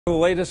The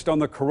latest on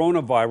the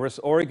coronavirus,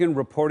 Oregon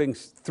reporting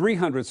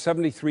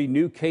 373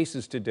 new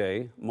cases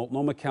today.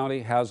 Multnomah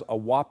County has a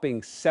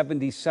whopping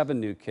 77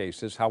 new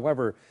cases.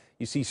 However,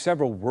 you see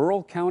several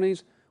rural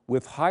counties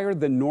with higher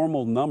than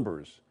normal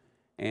numbers,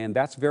 and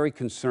that's very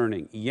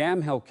concerning.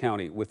 Yamhill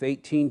County with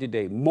 18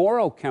 today,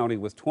 Morrow County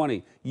with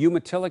 20,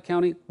 Umatilla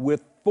County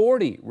with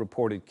 40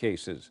 reported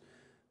cases.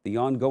 The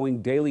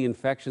ongoing daily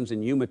infections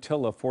in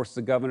Umatilla forced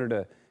the governor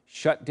to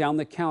shut down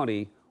the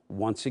county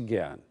once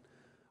again.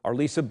 Our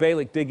Lisa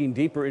Balick digging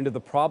deeper into the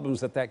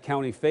problems that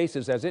county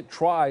faces as it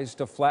tries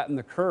to flatten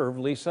the curve.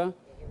 Lisa?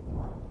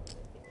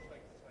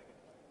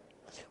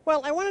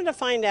 Well, I wanted to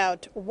find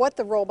out what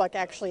the rollback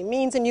actually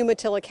means in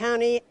Umatilla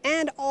County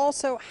and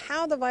also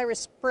how the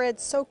virus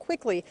spread so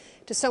quickly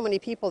to so many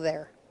people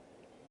there.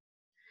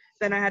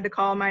 Then I had to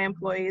call my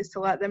employees to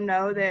let them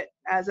know that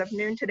as of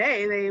noon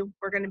today, they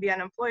were going to be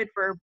unemployed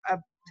for up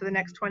to the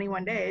next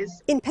 21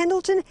 days. In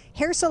Pendleton,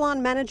 hair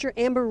salon manager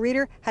Amber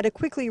Reeder had to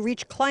quickly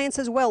reach clients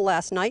as well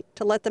last night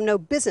to let them know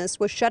business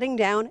was shutting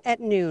down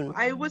at noon.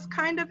 I was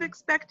kind of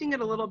expecting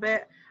it a little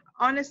bit.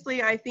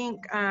 Honestly, I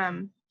think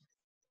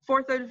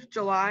 4th of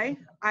July,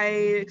 I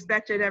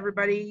expected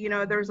everybody,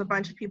 there was a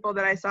bunch of people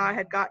that I saw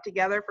had got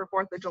together for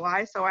 4th of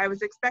July, so I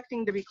was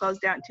expecting to be closed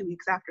down 2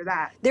 weeks after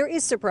that. There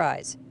is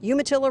surprise.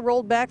 Umatilla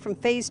rolled back from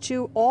phase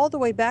 2 all the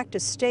way back to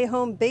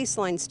stay-home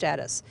baseline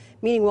status,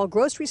 meaning while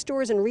grocery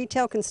stores and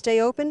retail can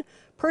stay open,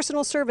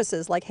 personal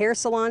services like hair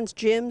salons,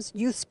 gyms,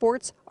 youth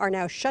sports are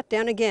now shut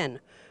down again.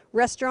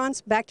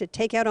 Restaurants back to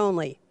takeout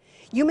only.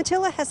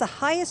 Umatilla has the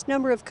highest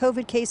number of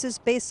COVID cases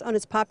based on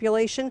its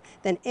population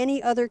than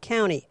any other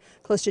county,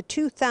 close to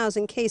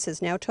 2,000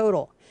 cases now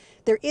total.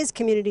 There is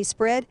community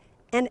spread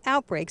and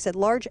outbreaks at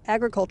large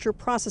agriculture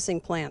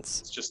processing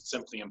plants. It's just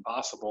simply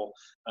impossible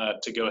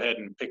to go ahead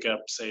and pick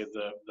up, say,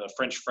 the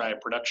French fry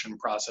production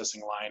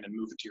processing line and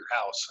move it to your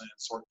house and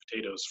sort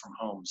potatoes from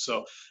home.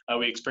 So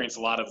we experience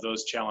a lot of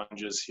those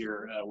challenges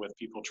here with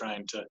people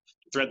trying to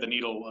thread the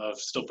needle of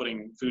still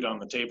putting food on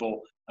the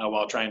table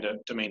while trying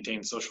to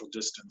maintain social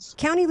distance.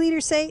 County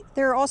leaders say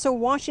there are also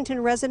Washington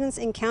residents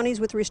in counties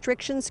with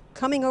restrictions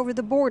coming over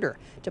the border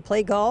to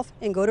play golf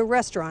and go to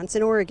restaurants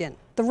in Oregon.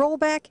 The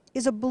rollback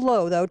is a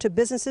blow, though, to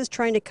businesses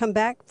trying to come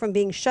back from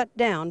being shut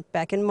down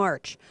back in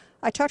March.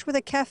 I talked with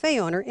a cafe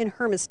owner in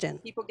Hermiston.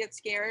 People get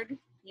scared,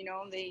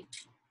 they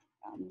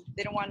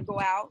don't want to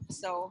go out,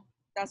 so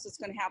that's what's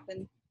going to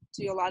happen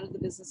to a lot of the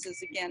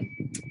businesses again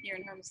here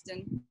in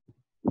Hermiston.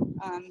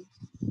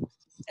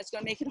 It's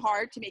going to make it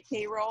hard to make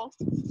payroll.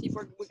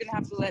 We're going to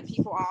have to let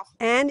people off.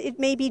 And it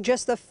may be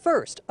just the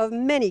first of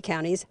many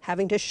counties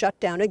having to shut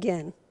down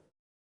again.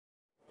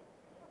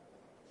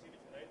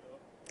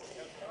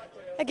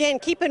 Again,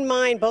 keep in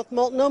mind both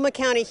Multnomah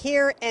County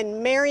here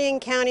and Marion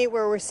County,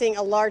 where we're seeing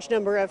a large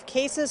number of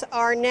cases,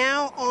 are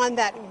now on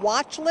that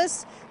watch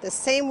list, the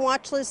same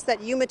watch list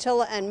that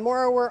Umatilla and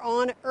Morrow were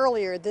on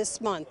earlier this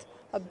month.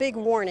 A big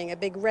warning, a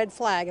big red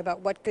flag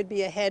about what could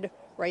be ahead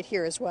right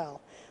here as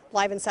well.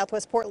 Live in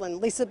Southwest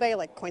Portland, Lisa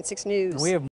Balick, KOIN 6 News.